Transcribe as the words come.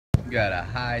Got a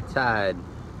high tide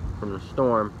from the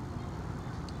storm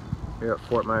here at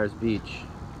Fort Myers Beach.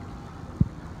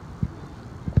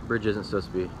 The bridge isn't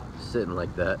supposed to be sitting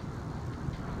like that.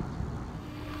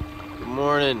 Good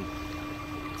morning.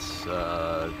 It's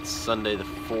Sunday the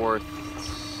 4th.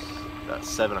 It's about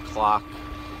 7 o'clock.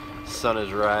 Sun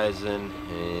is rising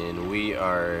and we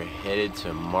are headed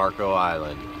to Marco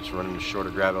Island. Just running short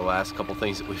to grab the last couple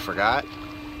things that we forgot,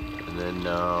 and then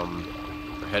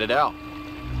we're headed out.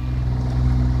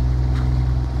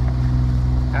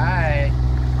 Hi.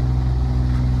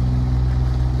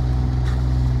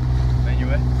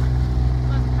 Anyway.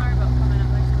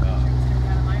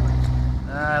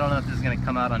 I don't know if this is going to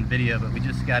come out on video, but we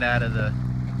just got out of the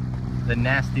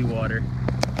nasty water.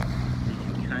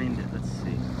 You can kind of, let's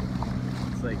see.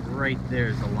 It's like right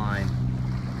there's a line.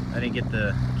 I didn't get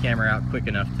the camera out quick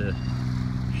enough to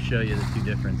show you the two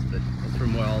differences, but that's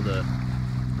from where all the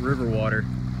river water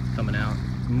is coming out.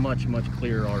 It's much, much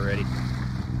clearer already.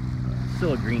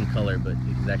 Still a green color, but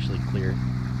it's actually clear.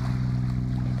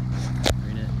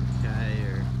 Marina and Kai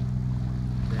are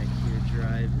back here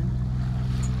driving.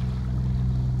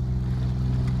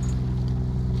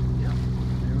 Yep,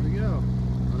 there we go.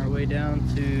 On our way down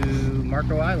to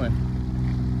Marco Island.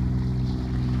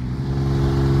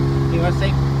 You want to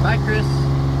say bye, Chris?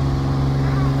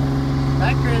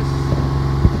 Bye, Chris.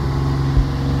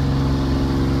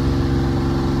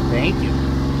 Thank you.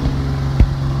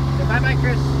 Say bye-bye,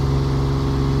 Chris.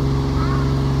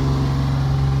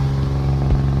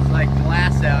 It's like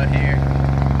glass out here.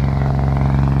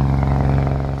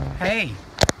 Hey.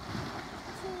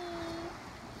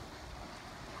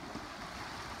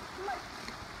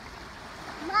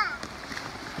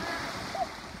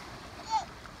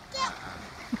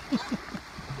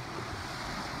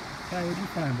 Kai, what'd you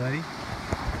find, buddy?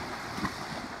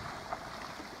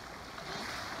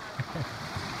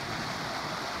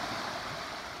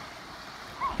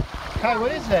 Kai,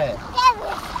 what is that?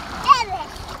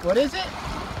 What is it?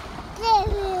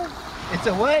 It's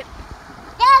a what?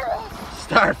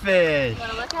 Starfish. You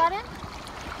want to look at it?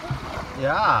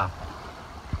 Yeah.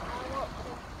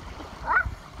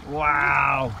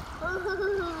 Wow.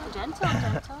 Gentle,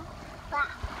 gentle.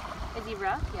 Is he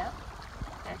rough? Yep.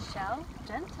 The shell,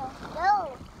 gentle.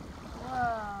 No.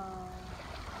 Whoa.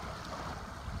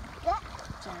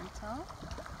 Gentle.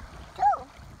 No.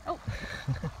 Oh.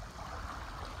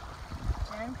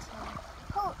 Gentle.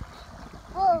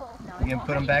 Whoa. No, You gonna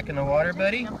put him back in the water,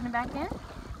 buddy? You gonna put him back in?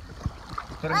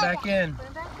 Put him back in. Put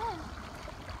him back in.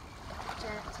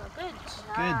 Gentle. Good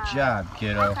job. Good job,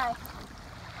 kiddo. Okay.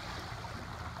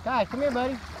 Kai, come here,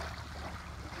 buddy.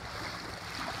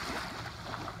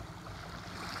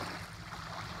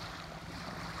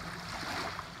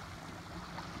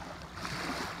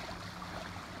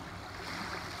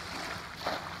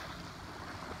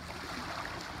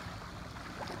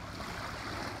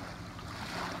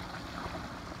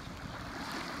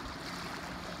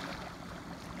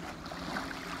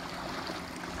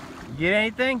 Get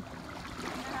anything?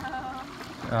 No.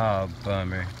 Oh,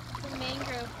 bummer. It's a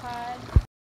mangrove pod.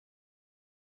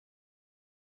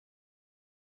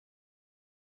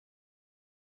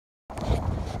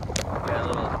 Got a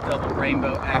little double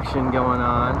rainbow action going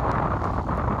on.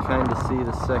 I'm trying to see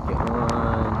the second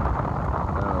one.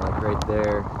 Like right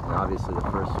there. And obviously the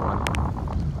first one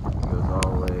goes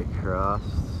all the way across.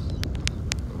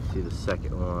 You can see the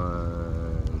second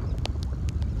one.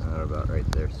 I don't know, about right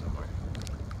there somewhere.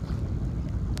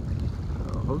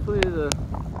 So hopefully the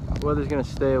weather's going to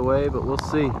stay away, but we'll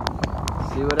see.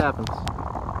 See what happens.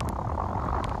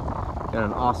 Got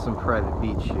an awesome private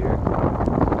beach here.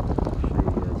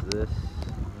 This.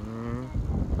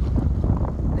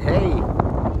 Hey,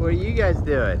 what are you guys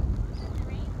doing?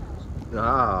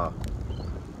 Oh.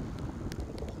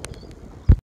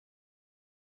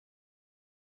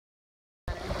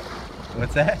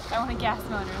 What's that? I want a gas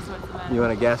motor is what's the matter. You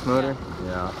want a gas motor?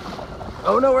 Yeah.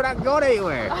 Oh no, we're not going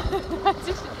anywhere.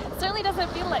 Certainly doesn't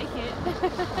feel like it.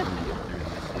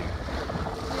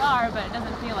 We are, but it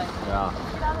doesn't feel like it. Yeah.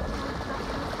 Get out of this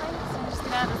place and just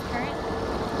get out of this current.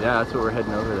 Yeah, that's what we're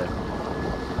heading over there.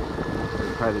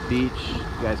 There's a private beach.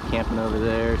 You guys camping over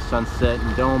there. Sunset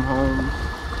and dome homes.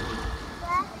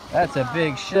 That's a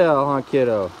big shell, huh,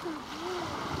 kiddo?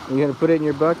 You gonna put it in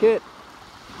your bucket?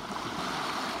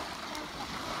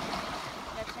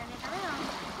 Gotta turn it around.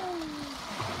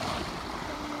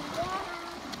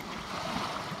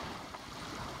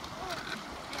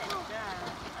 Good job.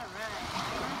 All right.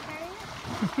 Okay.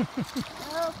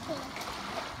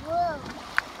 Whoa.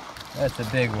 That's a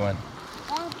big one.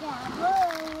 Whoa.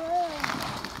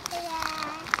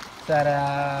 Ta-da.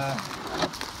 Ta-da!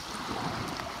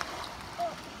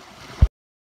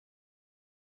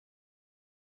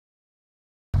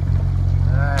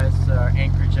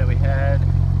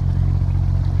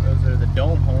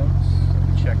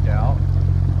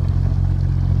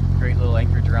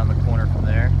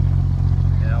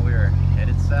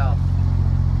 south.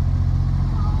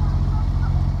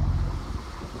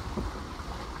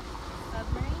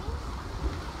 Submarine?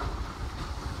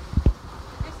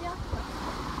 There's the octopus.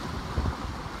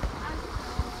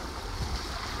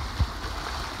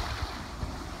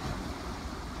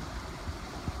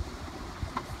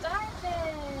 Starfish!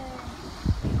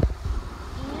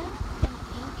 And an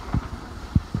anchor.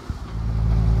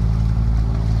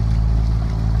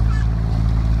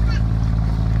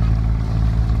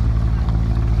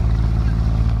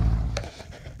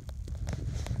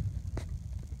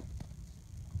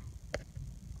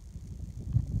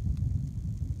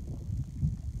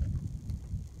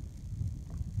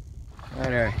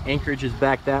 Alright, our anchorage is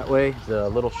back that way. The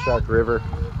Little Shark River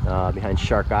behind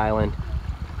Shark Island.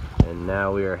 And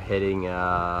now we are heading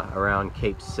around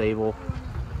Cape Sable,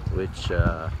 which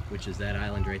is that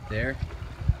island right there.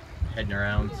 Heading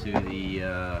around to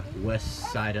the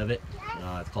west side of it.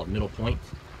 It's called Middle Point.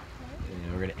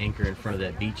 And we're going to anchor in front of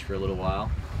that beach for a little while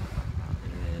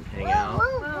and hang out.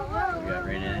 We got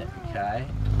Renette and Kai.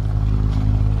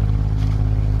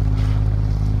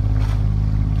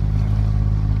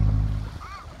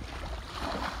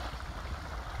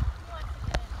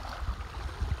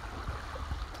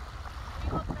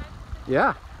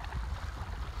 Yeah.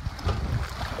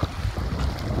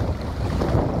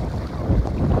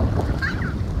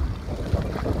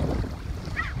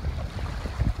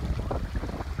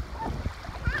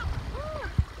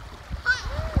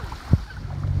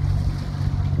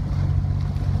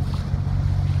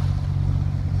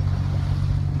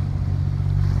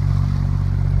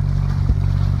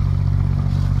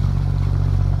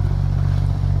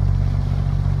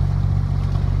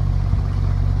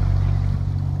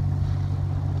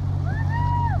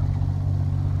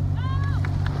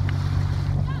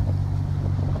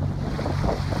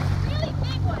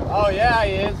 Oh yeah,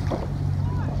 he is.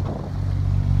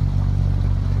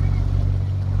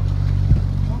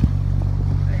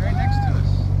 Hey, right next to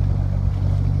us.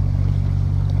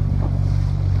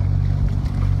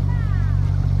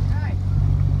 Hi.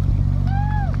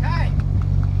 Hi.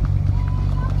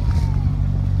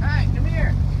 Hi, come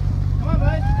here. Come on,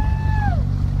 bud.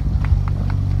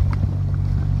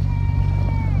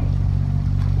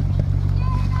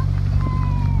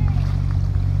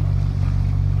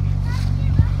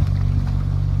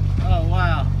 Oh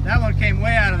wow, that one came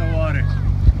way out of the water.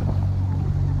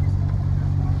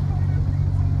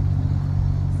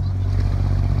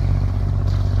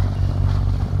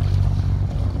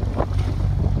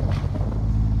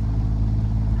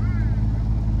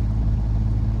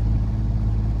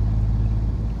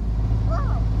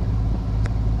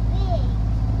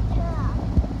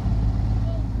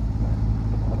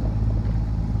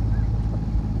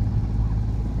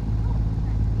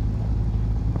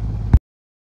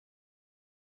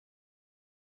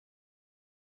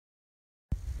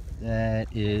 That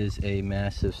is a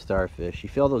massive starfish. You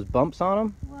feel those bumps on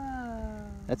him? Whoa.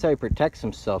 That's how he protects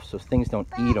himself so things don't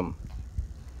eat him.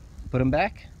 Put him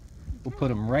back? We'll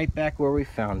put him right back where we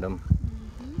found him.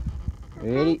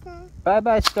 Ready?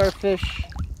 Bye-bye, starfish.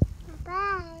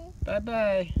 Bye.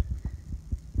 Bye-bye.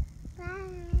 Bye.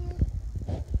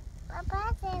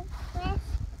 Bye-bye, fish.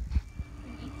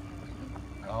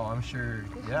 Oh, I'm sure,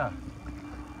 yeah.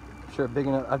 Sure, big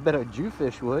enough. I bet a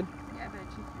Jewfish would. Yeah, I bet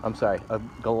you. I'm sorry, a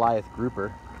Goliath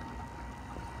grouper.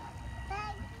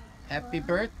 Bye. Happy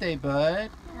birthday, bud.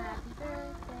 Happy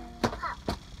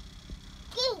birthday.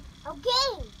 Game.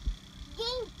 Okay.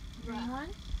 Game. Green one?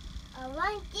 I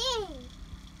want game.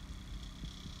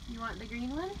 You want the green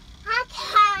one?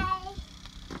 Okay.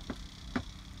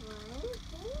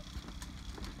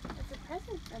 It's a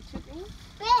present. That's your green?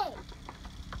 Big.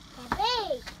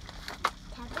 Big.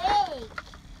 Big.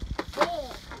 Big.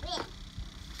 Big.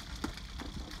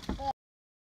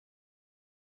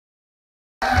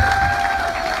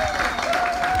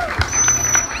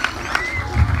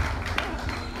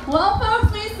 Well,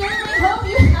 folks, we certainly hope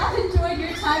you have enjoyed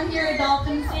your time here at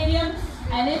Dolphin Stadium.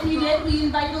 And if you did, we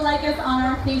invite you to like us on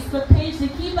our Facebook page to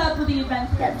keep up with the event.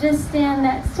 Yep, just stand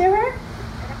next to her.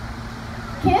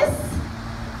 Kiss.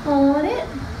 Hold it.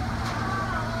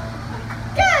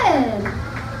 Good.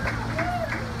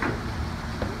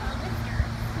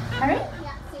 All right.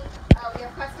 Yeah, see, we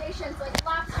have crustaceans like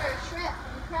lobster, shrimp,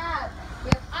 and crab. We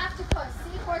have octopus.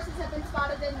 Seahorses have been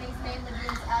spotted in these main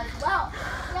lagoons as well.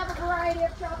 We have a variety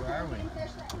of tropical marine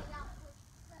fish that hang out.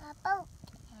 A boat.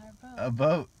 Our boat. A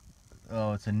boat.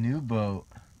 Oh, it's a new boat.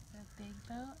 The big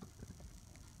boat.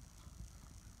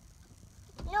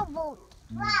 No boat.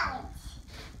 Right.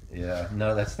 Yeah,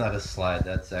 no, that's not a slide.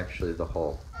 That's actually the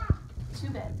hull. 2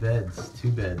 beds. Beds,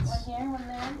 2 beds. One here, one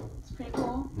there. It's pretty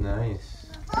cool. Nice.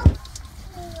 A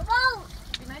boat.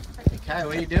 Big Kai,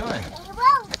 what are you doing? In the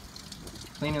boat.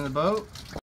 Cleaning the boat?